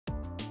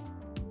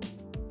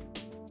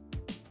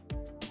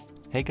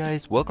Hey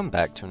guys, welcome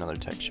back to another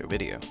Tech Show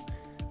video.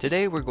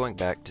 Today we're going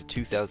back to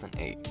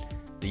 2008,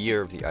 the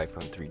year of the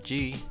iPhone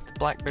 3G, the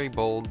BlackBerry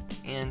Bold,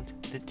 and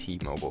the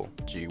T-Mobile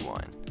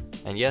G1.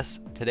 And yes,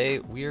 today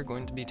we are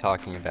going to be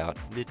talking about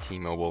the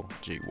T-Mobile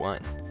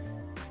G1.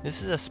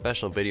 This is a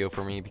special video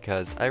for me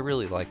because I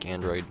really like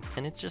Android,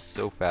 and it's just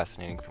so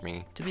fascinating for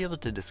me to be able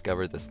to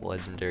discover this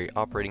legendary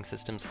operating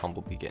system's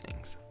humble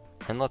beginnings.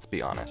 And let's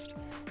be honest,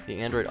 the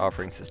Android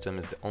operating system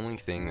is the only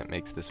thing that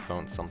makes this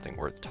phone something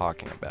worth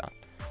talking about.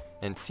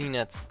 And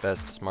CNET's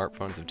Best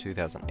Smartphones of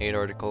 2008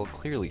 article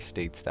clearly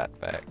states that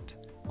fact.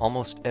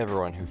 Almost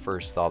everyone who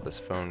first saw this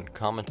phone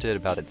commented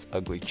about its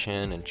ugly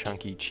chin and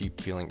chunky,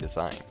 cheap-feeling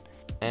design.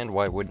 And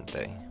why wouldn't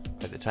they?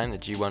 By the time the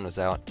G1 was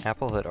out,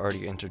 Apple had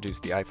already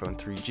introduced the iPhone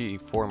 3G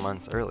 4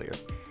 months earlier,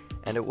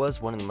 and it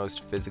was one of the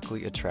most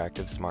physically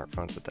attractive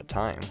smartphones at the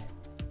time.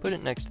 Put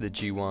it next to the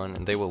G1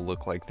 and they will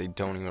look like they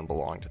don't even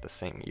belong to the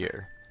same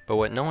year. But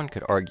what no one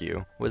could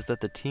argue was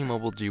that the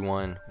T-Mobile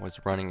G1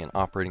 was running an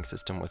operating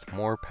system with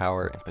more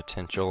power and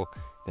potential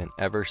than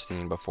ever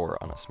seen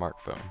before on a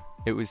smartphone.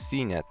 It was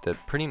CNET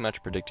that pretty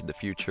much predicted the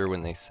future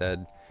when they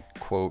said,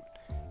 quote,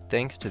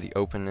 "Thanks to the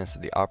openness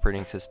of the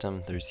operating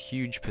system, there's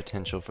huge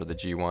potential for the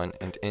G1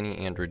 and any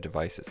Android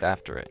devices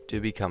after it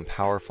to become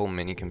powerful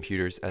mini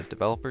computers as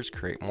developers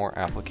create more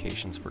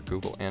applications for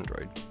Google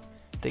Android."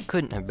 They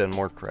couldn't have been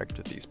more correct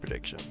with these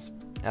predictions,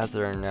 as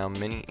there are now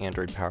many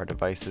Android-powered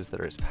devices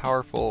that are as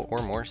powerful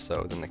or more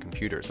so than the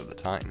computers of the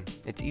time.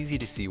 It's easy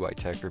to see why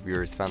tech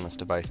reviewers found this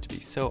device to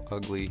be so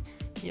ugly,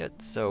 yet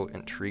so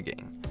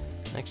intriguing.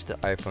 Next to the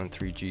iPhone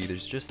 3G,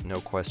 there's just no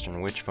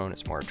question which phone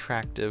is more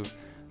attractive,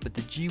 but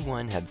the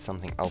G1 had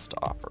something else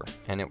to offer,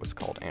 and it was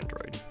called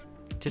Android.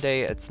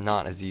 Today, it's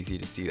not as easy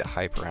to see the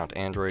hype around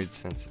Android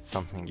since it's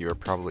something you're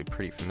probably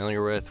pretty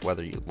familiar with,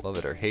 whether you love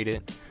it or hate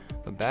it.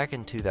 But back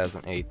in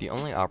 2008, the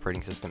only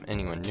operating system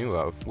anyone knew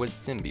of was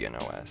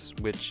Symbian OS,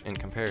 which, in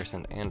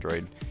comparison to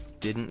Android,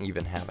 didn't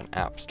even have an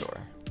app store.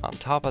 On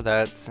top of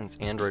that, since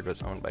Android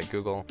was owned by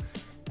Google,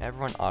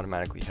 everyone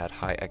automatically had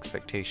high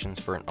expectations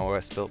for an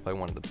OS built by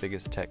one of the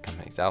biggest tech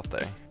companies out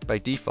there. By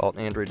default,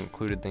 Android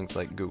included things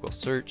like Google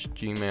Search,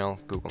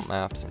 Gmail, Google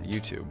Maps, and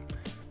YouTube.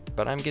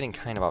 But I'm getting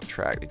kind of off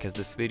track because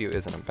this video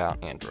isn't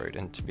about Android,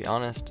 and to be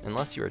honest,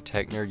 unless you're a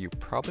tech nerd, you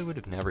probably would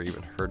have never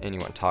even heard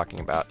anyone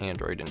talking about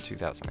Android in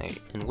 2008.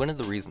 And one of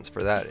the reasons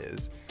for that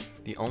is,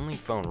 the only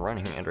phone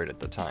running Android at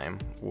the time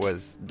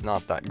was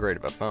not that great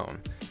of a phone.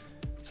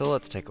 So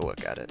let's take a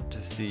look at it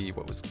to see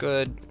what was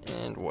good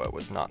and what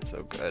was not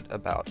so good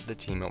about the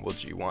T-Mobile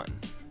G1.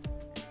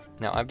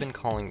 Now, I've been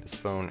calling this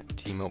phone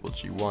T-Mobile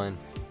G1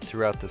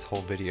 throughout this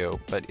whole video,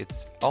 but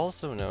it's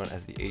also known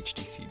as the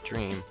HTC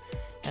Dream,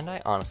 and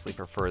I honestly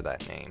prefer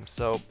that name,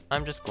 so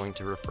I'm just going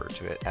to refer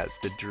to it as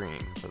the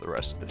Dream for the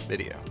rest of this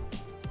video.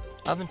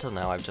 Up until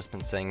now, I've just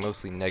been saying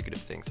mostly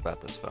negative things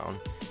about this phone,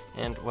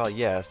 and while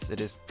yes,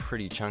 it is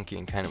pretty chunky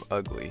and kind of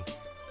ugly,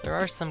 there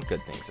are some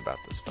good things about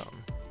this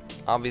phone.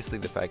 Obviously,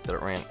 the fact that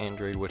it ran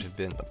Android would have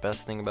been the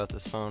best thing about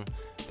this phone,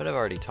 but I've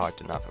already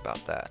talked enough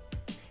about that.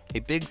 A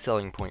big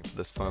selling point for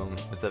this phone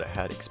was that it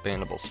had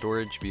expandable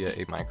storage via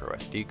a micro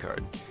SD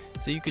card.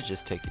 So you could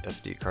just take the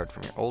SD card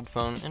from your old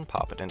phone and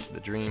pop it into the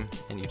Dream,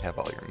 and you'd have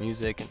all your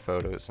music and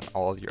photos and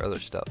all of your other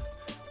stuff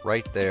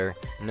right there,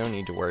 no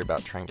need to worry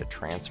about trying to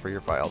transfer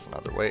your files in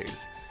other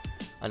ways.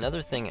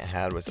 Another thing it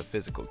had was a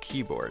physical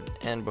keyboard,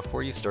 and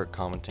before you start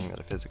commenting that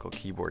a physical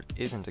keyboard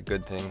isn't a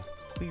good thing,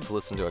 please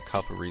listen to a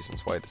couple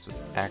reasons why this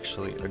was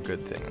actually a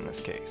good thing in this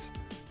case.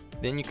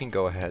 Then you can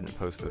go ahead and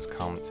post those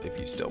comments if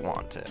you still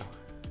want to.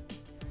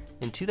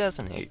 In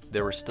 2008,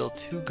 there were still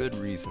two good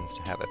reasons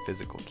to have a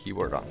physical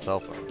keyboard on cell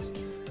phones.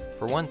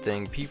 For one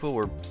thing, people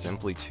were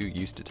simply too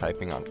used to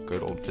typing on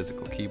good old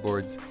physical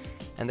keyboards,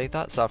 and they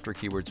thought software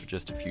keyboards were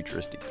just a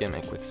futuristic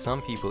gimmick, with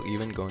some people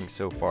even going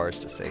so far as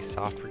to say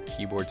software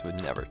keyboards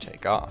would never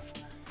take off.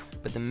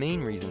 But the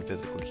main reason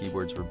physical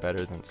keyboards were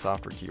better than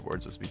software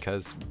keyboards was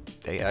because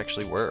they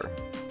actually were.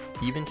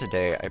 Even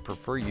today, I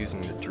prefer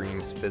using the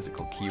Dream's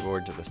physical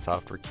keyboard to the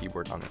software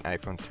keyboard on the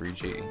iPhone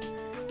 3G.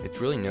 It's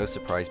really no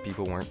surprise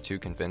people weren't too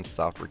convinced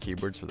software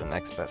keyboards were the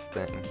next best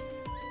thing.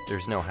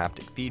 There's no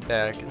haptic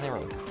feedback, and they were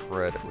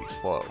incredibly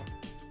slow.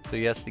 So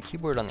yes, the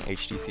keyboard on the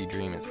HTC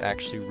Dream is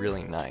actually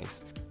really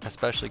nice,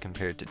 especially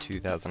compared to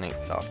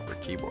 2008 software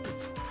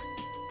keyboards.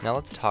 Now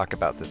let's talk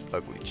about this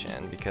ugly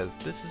chin, because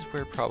this is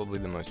where probably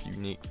the most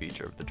unique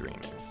feature of the Dream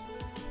is.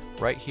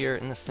 Right here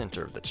in the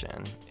center of the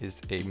chin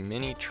is a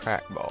mini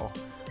trackball,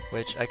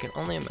 which I can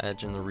only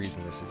imagine the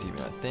reason this is even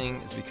a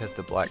thing is because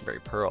the BlackBerry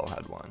Pearl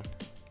had one.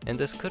 And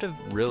this could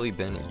have really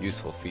been a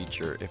useful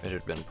feature if it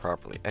had been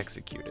properly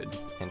executed,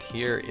 and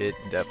here it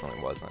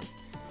definitely wasn't.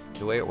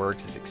 The way it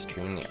works is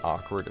extremely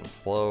awkward and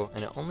slow,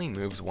 and it only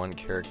moves one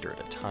character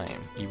at a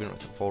time, even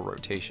with a full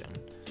rotation.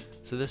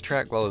 So this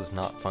trackball is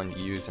not fun to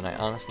use, and I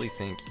honestly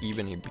think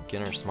even a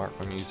beginner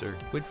smartphone user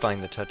would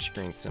find the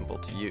touchscreen simple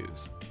to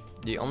use.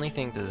 The only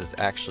thing this is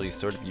actually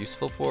sort of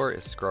useful for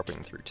is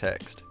scrubbing through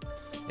text.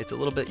 It's a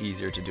little bit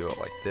easier to do it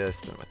like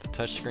this than with the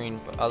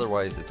touchscreen, but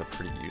otherwise it's a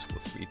pretty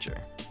useless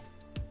feature.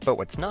 But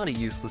what's not a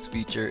useless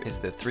feature is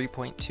the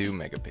 3.2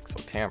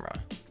 megapixel camera.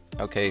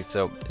 Okay,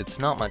 so it's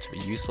not much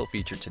of a useful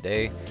feature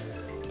today,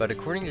 but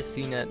according to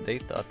CNET, they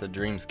thought the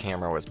Dream's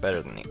camera was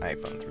better than the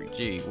iPhone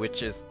 3G,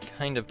 which is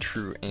kind of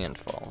true and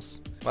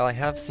false. While I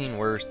have seen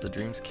worse, the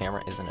Dream's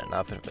camera isn't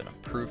enough of an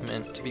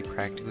improvement to be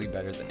practically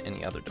better than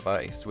any other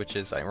device, which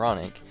is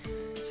ironic,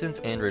 since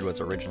Android was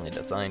originally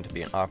designed to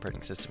be an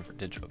operating system for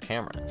digital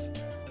cameras.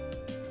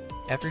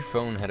 Every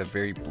phone had a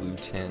very blue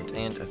tint,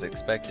 and as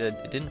expected,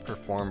 it didn't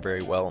perform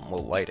very well in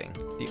low lighting.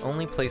 The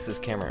only place this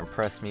camera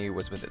impressed me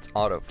was with its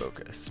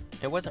autofocus.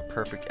 It wasn't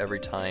perfect every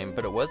time,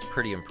 but it was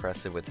pretty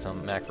impressive with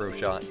some macro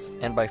shots,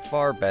 and by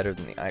far better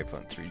than the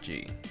iPhone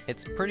 3G.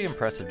 It's pretty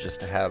impressive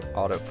just to have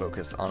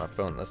autofocus on a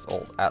phone this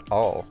old at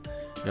all,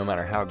 no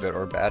matter how good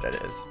or bad it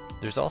is.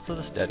 There's also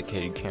this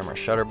dedicated camera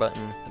shutter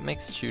button that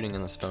makes shooting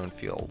in this phone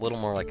feel a little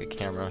more like a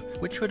camera,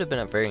 which would have been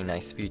a very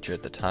nice feature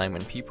at the time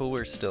when people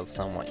were still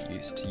somewhat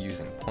used to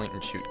using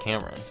point-and-shoot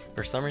cameras.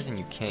 For some reason,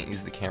 you can't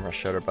use the camera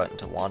shutter button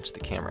to launch the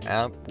camera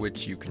app,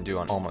 which you can do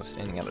on almost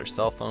any other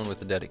cell phone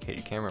with a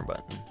dedicated camera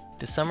button.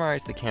 To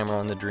summarize the camera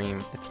on the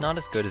Dream, it's not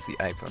as good as the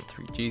iPhone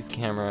 3G's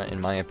camera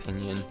in my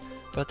opinion,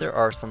 but there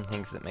are some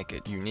things that make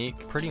it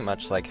unique, pretty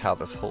much like how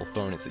this whole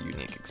phone is a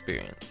unique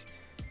experience.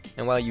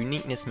 And while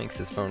uniqueness makes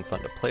this phone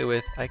fun to play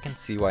with, I can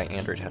see why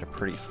Android had a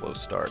pretty slow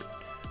start.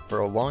 For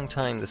a long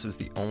time, this was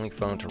the only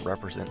phone to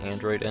represent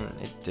Android, and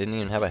it didn't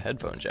even have a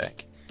headphone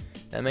jack.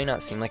 That may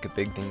not seem like a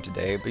big thing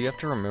today, but you have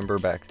to remember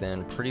back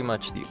then, pretty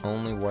much the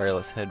only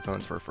wireless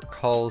headphones were for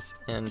calls,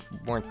 and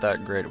weren't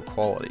that great of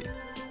quality.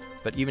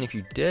 But even if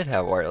you did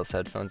have wireless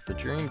headphones, the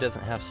Dream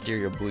doesn't have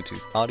stereo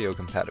Bluetooth audio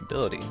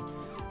compatibility,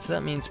 so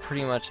that means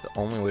pretty much the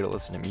only way to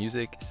listen to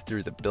music is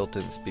through the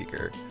built-in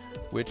speaker,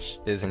 which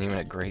isn't even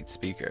a great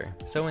speaker.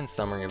 So in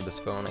summary of this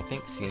phone, I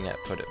think CNET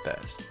put it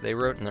best. They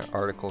wrote in their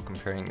article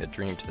comparing the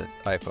Dream to the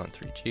iPhone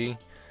 3G,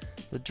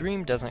 the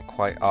Dream doesn't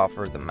quite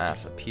offer the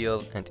mass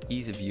appeal and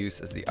ease of use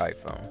as the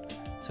iPhone,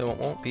 so it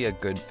won't be a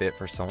good fit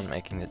for someone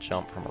making the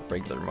jump from a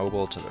regular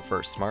mobile to their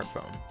first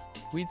smartphone.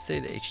 We'd say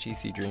the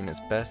HTC Dream is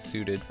best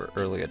suited for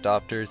early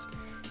adopters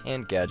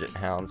and gadget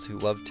hounds who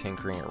love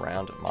tinkering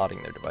around and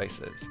modding their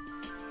devices.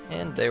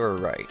 And they were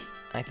right.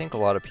 I think a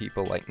lot of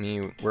people like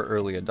me were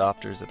early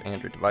adopters of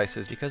Android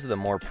devices because of the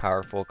more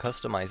powerful,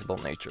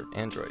 customizable nature of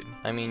Android.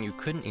 I mean, you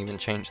couldn't even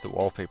change the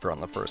wallpaper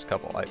on the first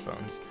couple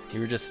iPhones.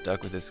 You were just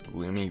stuck with this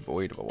gloomy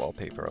void of a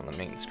wallpaper on the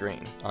main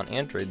screen. On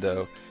Android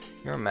though,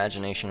 your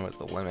imagination was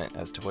the limit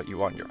as to what you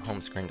want your home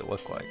screen to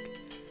look like.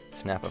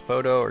 Snap a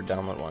photo or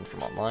download one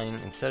from online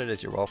and set it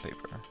as your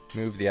wallpaper.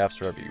 Move the apps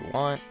wherever you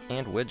want,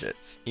 and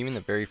widgets. Even the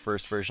very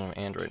first version of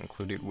Android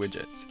included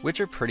widgets, which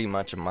are pretty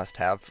much a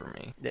must-have for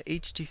me. The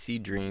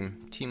HTC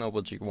Dream,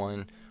 T-Mobile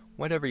G1,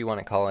 whatever you want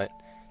to call it,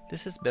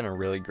 this has been a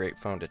really great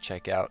phone to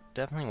check out,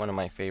 definitely one of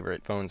my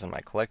favorite phones in my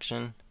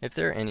collection. If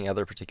there are any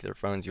other particular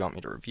phones you want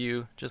me to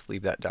review, just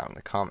leave that down in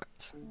the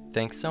comments.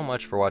 Thanks so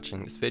much for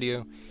watching this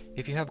video.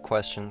 If you have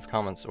questions,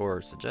 comments, or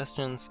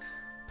suggestions,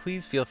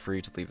 please feel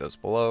free to leave those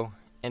below.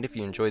 And if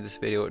you enjoyed this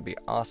video, it would be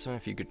awesome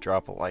if you could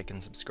drop a like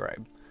and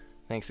subscribe.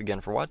 Thanks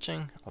again for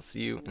watching. I'll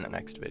see you in the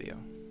next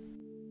video.